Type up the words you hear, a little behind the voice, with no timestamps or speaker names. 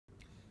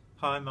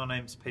Hi, my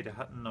name's Peter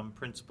Hutton. I'm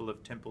Principal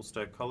of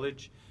Templestowe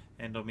College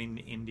and I'm in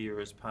India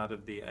as part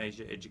of the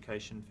Asia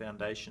Education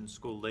Foundation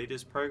School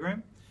Leaders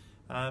Program.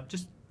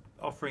 Just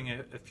offering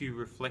a few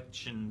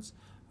reflections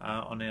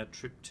on our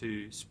trip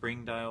to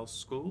Springdale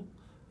School,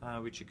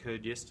 which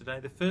occurred yesterday.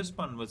 The first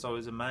one was I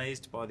was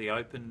amazed by the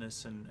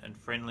openness and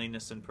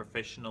friendliness and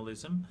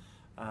professionalism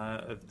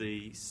of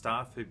the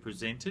staff who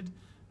presented,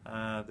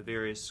 the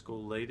various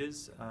school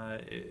leaders.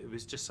 It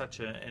was just such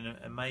an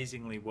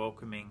amazingly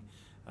welcoming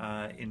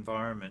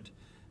environment.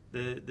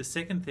 The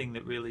second thing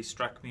that really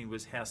struck me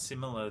was how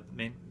similar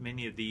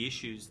many of the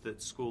issues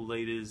that school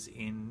leaders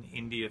in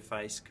India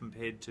face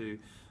compared to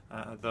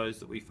those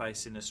that we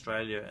face in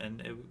Australia,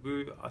 and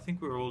I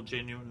think we were all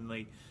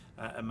genuinely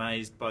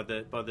amazed by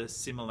the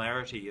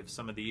similarity of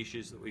some of the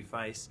issues that we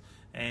face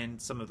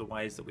and some of the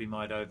ways that we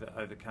might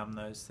overcome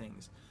those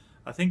things.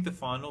 I think the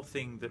final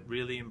thing that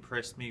really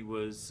impressed me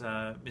was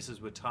Mrs.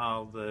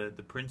 Wattal,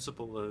 the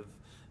principal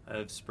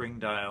of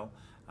Springdale,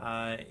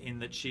 in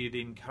that she had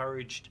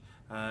encouraged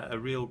a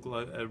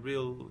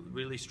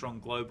really strong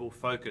global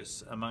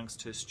focus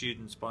amongst her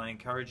students by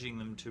encouraging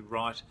them to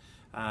write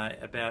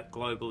about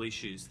global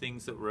issues,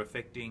 things that were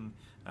affecting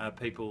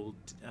people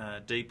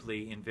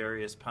deeply in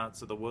various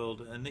parts of the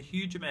world, and the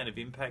huge amount of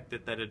impact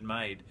that had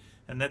made.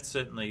 And that's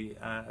certainly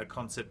a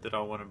concept that I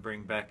want to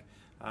bring back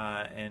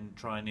and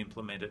try and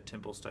implement at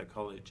Templestowe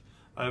College.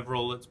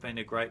 Overall, it's been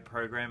a great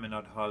program, and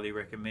I'd highly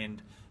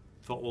recommend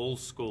for all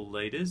school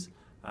leaders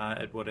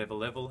at whatever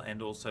level,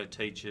 and also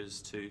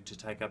teachers, to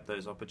take up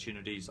those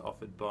opportunities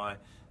offered by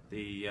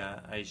the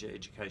Asia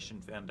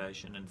Education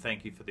Foundation. And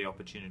thank you for the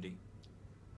opportunity.